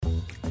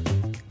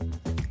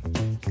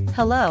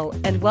Hello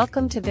and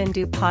welcome to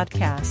Vindu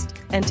Podcast,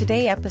 and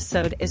today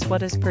episode is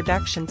what is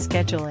production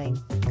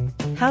scheduling?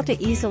 How to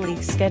easily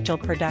schedule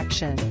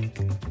production.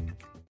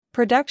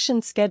 Production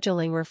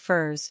scheduling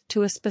refers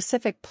to a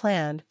specific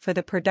plan for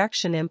the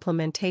production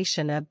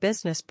implementation of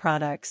business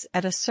products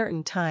at a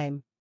certain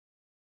time.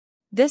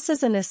 This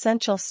is an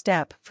essential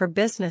step for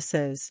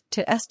businesses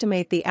to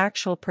estimate the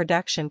actual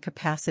production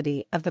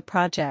capacity of the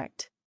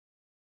project.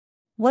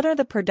 What are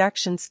the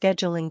production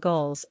scheduling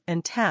goals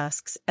and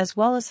tasks as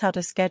well as how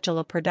to schedule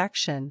a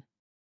production?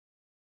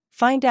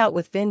 Find out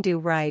with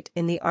Vindu right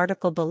in the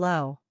article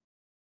below.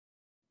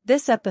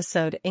 This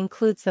episode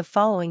includes the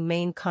following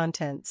main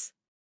contents.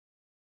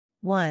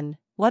 1.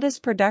 What is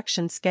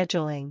production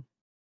scheduling?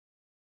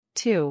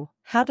 2.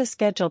 How to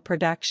schedule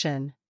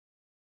production.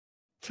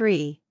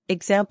 3.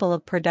 Example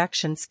of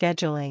production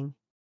scheduling.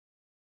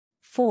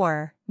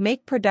 4.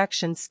 Make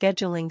production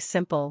scheduling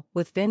simple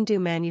with Vindu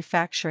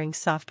manufacturing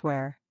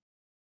software.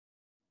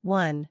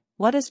 1.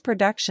 What is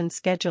production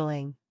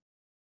scheduling?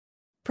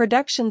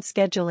 Production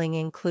scheduling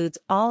includes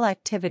all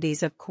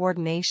activities of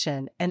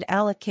coordination and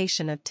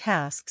allocation of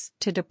tasks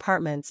to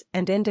departments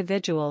and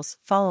individuals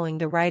following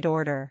the right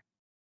order.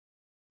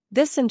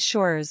 This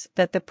ensures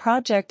that the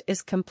project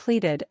is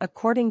completed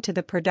according to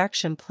the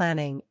production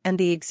planning and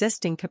the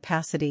existing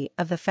capacity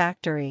of the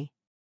factory.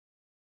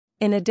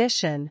 In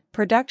addition,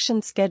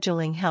 production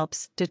scheduling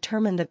helps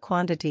determine the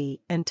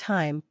quantity and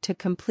time to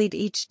complete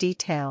each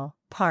detail,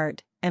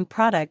 part, and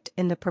product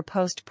in the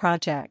proposed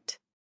project.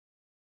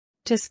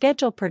 To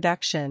schedule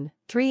production,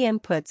 3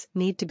 inputs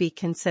need to be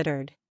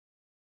considered.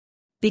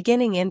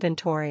 Beginning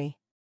inventory.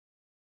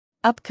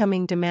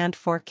 Upcoming demand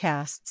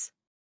forecasts.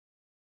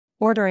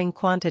 Ordering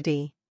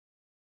quantity.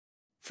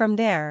 From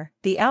there,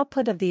 the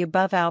output of the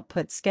above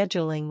output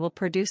scheduling will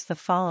produce the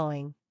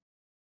following.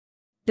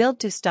 Build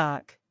to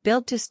stock.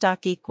 Build to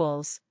stock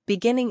equals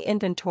beginning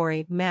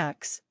inventory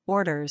max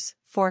orders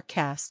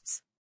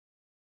forecasts.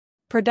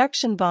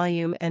 Production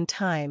volume and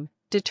time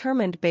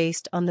determined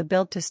based on the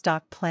build to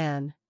stock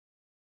plan.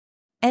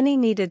 Any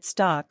needed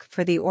stock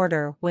for the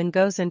order when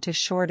goes into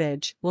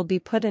shortage will be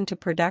put into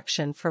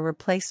production for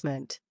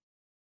replacement.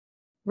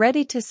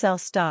 Ready to sell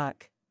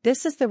stock.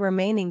 This is the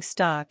remaining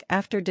stock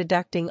after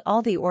deducting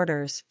all the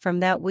orders from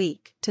that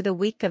week to the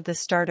week of the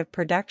start of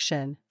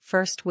production,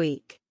 first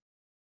week.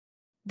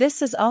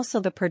 This is also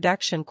the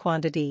production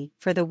quantity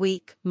for the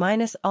week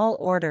minus all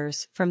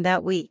orders from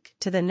that week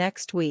to the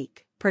next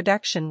week,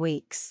 production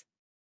weeks.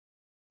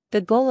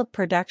 The goal of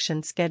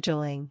production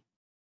scheduling.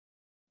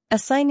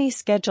 Assignees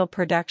schedule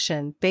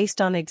production based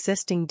on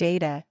existing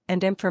data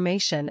and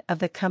information of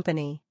the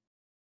company.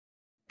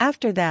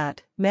 After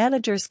that,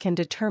 managers can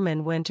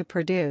determine when to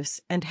produce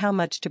and how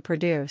much to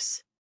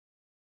produce.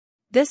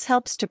 This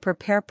helps to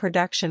prepare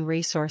production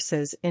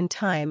resources in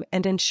time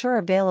and ensure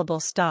available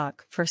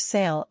stock for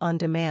sale on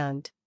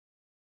demand.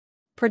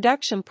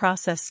 Production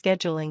process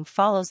scheduling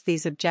follows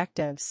these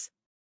objectives.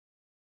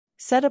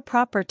 Set a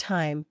proper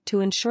time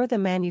to ensure the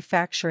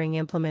manufacturing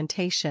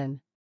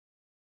implementation.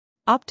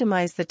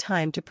 Optimize the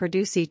time to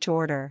produce each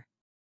order.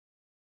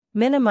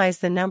 Minimize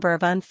the number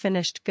of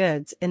unfinished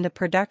goods in the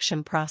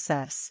production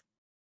process.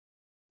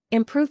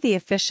 Improve the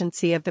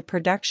efficiency of the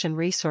production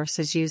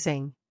resources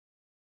using.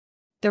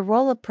 The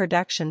role of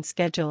production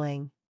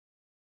scheduling.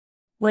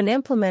 When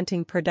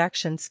implementing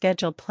production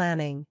schedule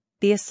planning,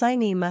 the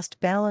assignee must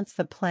balance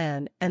the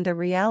plan and the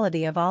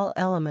reality of all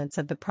elements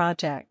of the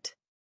project.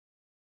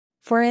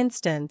 For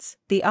instance,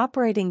 the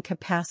operating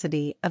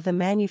capacity of the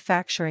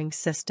manufacturing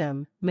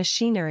system,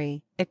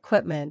 machinery,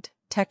 equipment,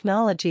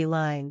 technology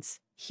lines,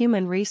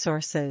 human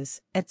resources,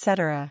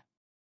 etc.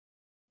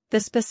 The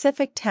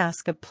specific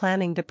task of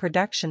planning the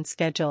production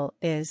schedule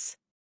is: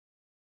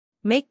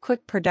 make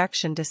quick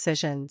production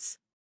decisions.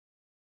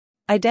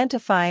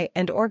 Identify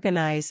and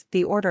organize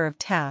the order of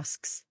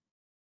tasks.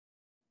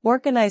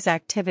 Organize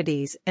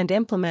activities and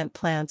implement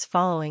plans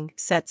following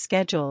set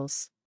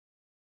schedules.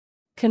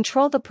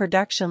 Control the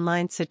production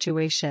line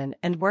situation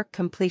and work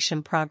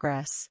completion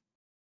progress.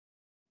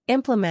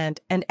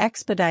 Implement and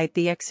expedite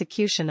the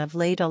execution of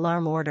late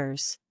alarm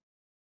orders.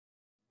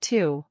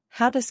 2.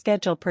 How to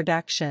schedule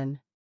production.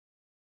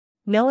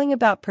 Knowing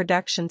about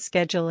production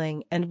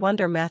scheduling and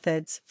wonder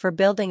methods for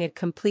building a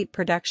complete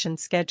production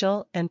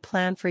schedule and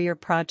plan for your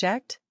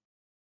project?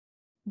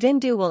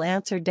 Vindu will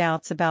answer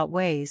doubts about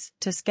ways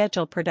to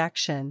schedule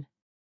production.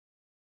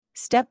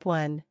 Step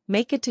 1.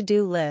 Make a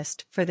to-do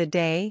list for the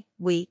day,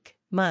 week,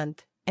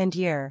 month, and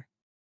year.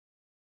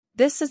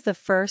 This is the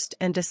first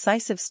and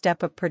decisive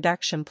step of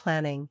production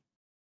planning.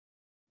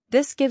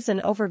 This gives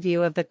an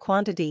overview of the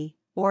quantity,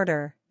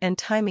 order, and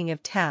timing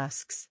of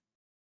tasks.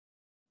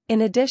 In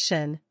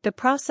addition, the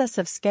process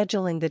of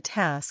scheduling the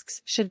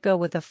tasks should go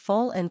with a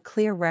full and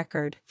clear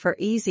record for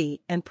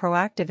easy and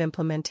proactive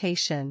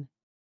implementation.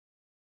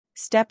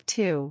 Step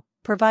 2.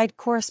 Provide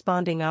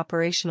corresponding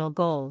operational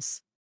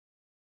goals.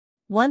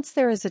 Once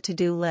there is a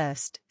to-do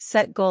list,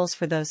 set goals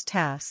for those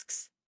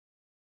tasks.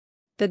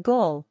 The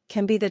goal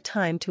can be the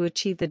time to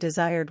achieve the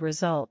desired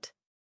result.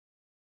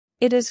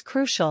 It is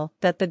crucial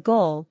that the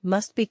goal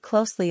must be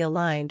closely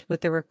aligned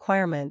with the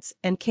requirements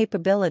and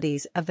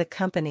capabilities of the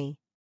company.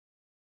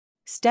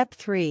 Step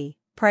 3.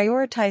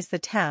 Prioritize the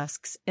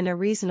tasks in a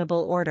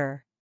reasonable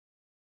order.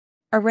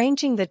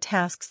 Arranging the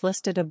tasks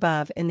listed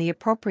above in the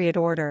appropriate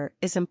order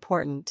is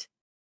important.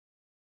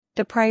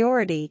 The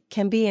priority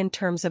can be in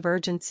terms of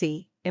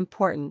urgency,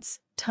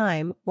 importance,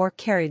 time, or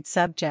carried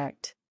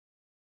subject.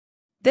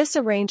 This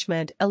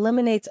arrangement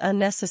eliminates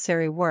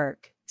unnecessary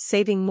work,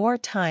 saving more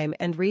time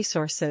and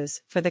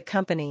resources for the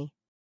company.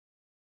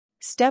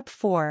 Step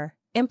 4.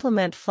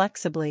 Implement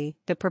flexibly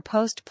the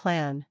proposed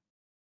plan.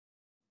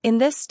 In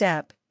this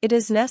step, it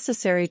is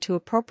necessary to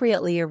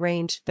appropriately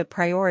arrange the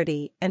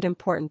priority and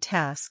important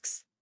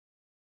tasks.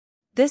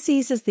 This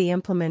eases the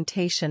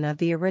implementation of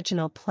the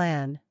original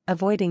plan,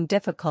 avoiding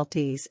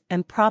difficulties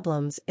and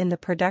problems in the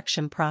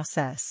production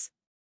process.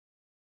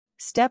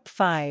 Step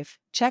 5.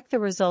 Check the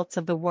results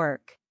of the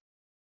work.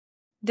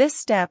 This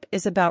step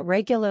is about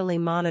regularly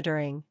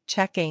monitoring,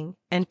 checking,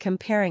 and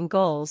comparing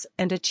goals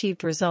and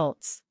achieved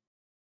results.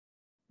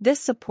 This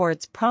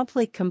supports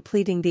promptly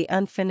completing the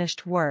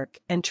unfinished work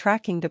and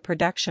tracking the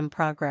production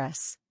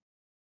progress.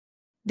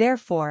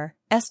 Therefore,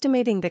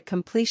 estimating the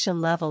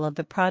completion level of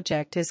the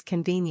project is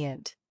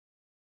convenient.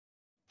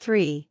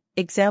 3.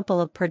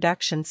 Example of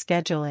production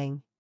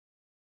scheduling.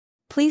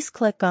 Please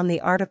click on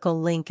the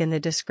article link in the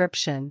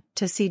description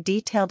to see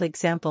detailed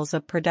examples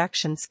of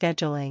production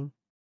scheduling.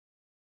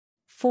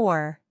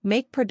 4.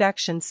 Make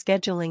production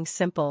scheduling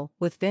simple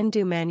with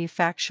Vindu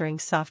manufacturing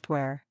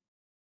software.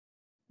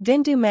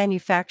 Vindu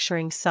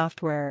manufacturing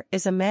software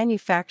is a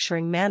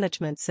manufacturing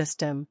management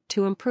system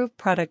to improve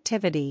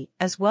productivity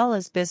as well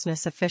as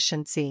business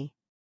efficiency.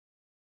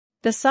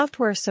 The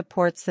software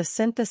supports the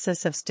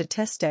synthesis of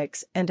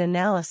statistics and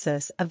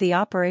analysis of the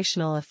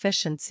operational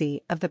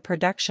efficiency of the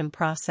production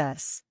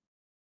process.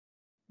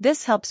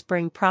 This helps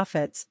bring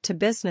profits to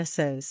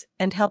businesses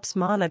and helps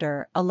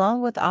monitor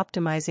along with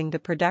optimizing the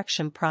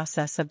production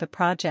process of the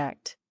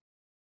project.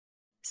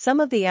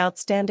 Some of the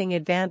outstanding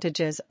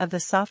advantages of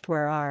the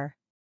software are: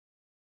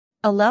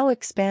 allow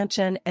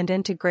expansion and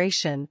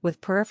integration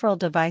with peripheral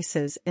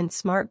devices in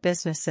smart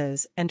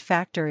businesses and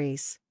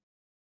factories.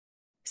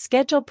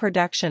 Schedule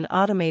production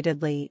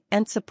automatedly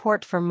and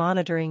support for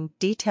monitoring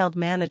detailed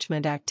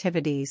management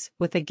activities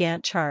with a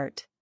Gantt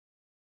chart.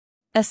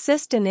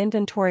 Assist in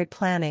inventory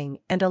planning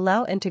and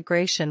allow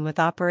integration with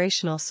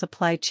operational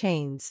supply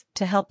chains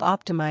to help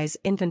optimize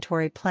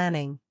inventory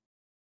planning.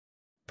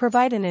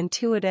 Provide an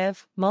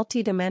intuitive,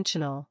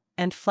 multidimensional,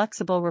 and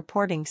flexible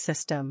reporting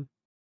system.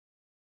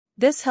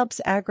 This helps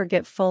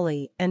aggregate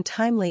fully and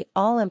timely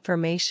all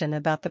information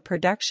about the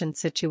production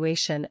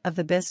situation of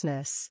the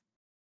business.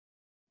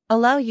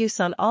 Allow use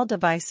on all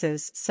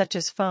devices such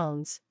as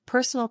phones,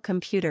 personal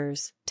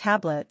computers,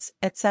 tablets,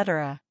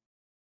 etc.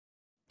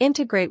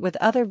 Integrate with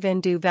other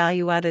Vindu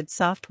value-added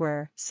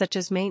software such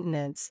as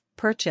maintenance,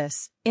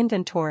 purchase,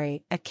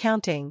 inventory,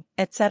 accounting,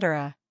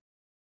 etc.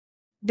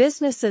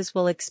 Businesses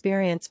will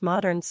experience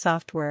modern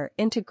software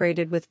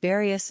integrated with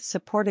various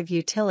supportive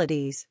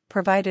utilities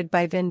provided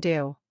by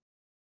Vindu.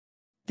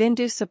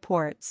 Vindu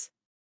supports.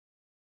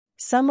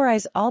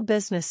 Summarize all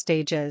business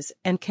stages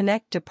and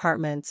connect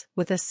departments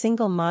with a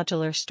single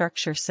modular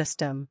structure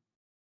system.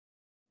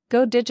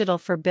 Go digital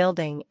for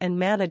building and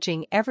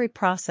managing every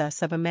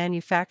process of a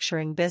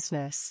manufacturing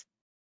business.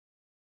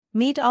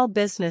 Meet all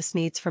business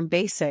needs from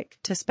basic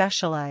to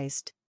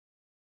specialized.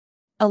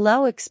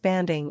 Allow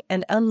expanding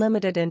and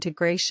unlimited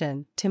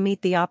integration to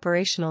meet the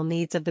operational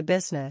needs of the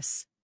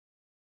business.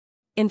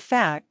 In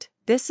fact,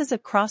 this is a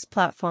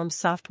cross-platform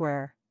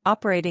software,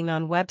 operating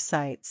on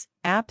websites,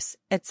 apps,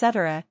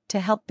 etc.,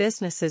 to help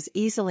businesses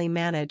easily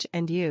manage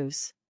and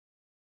use.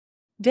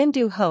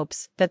 Vindu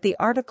hopes that the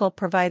article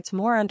provides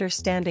more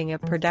understanding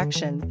of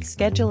production,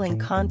 scheduling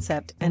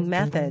concept and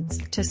methods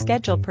to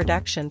schedule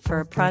production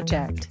for a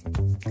project.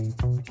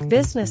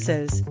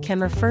 Businesses can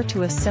refer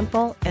to a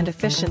simple and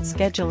efficient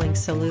scheduling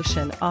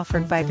solution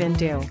offered by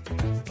Vindu.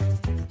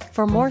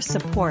 For more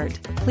support,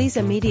 please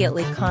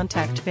immediately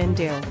contact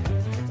Vindu.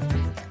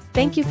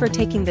 Thank you for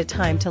taking the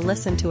time to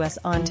listen to us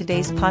on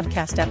today's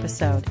podcast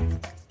episode.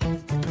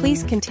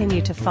 Please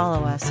continue to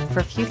follow us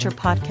for future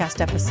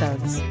podcast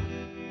episodes.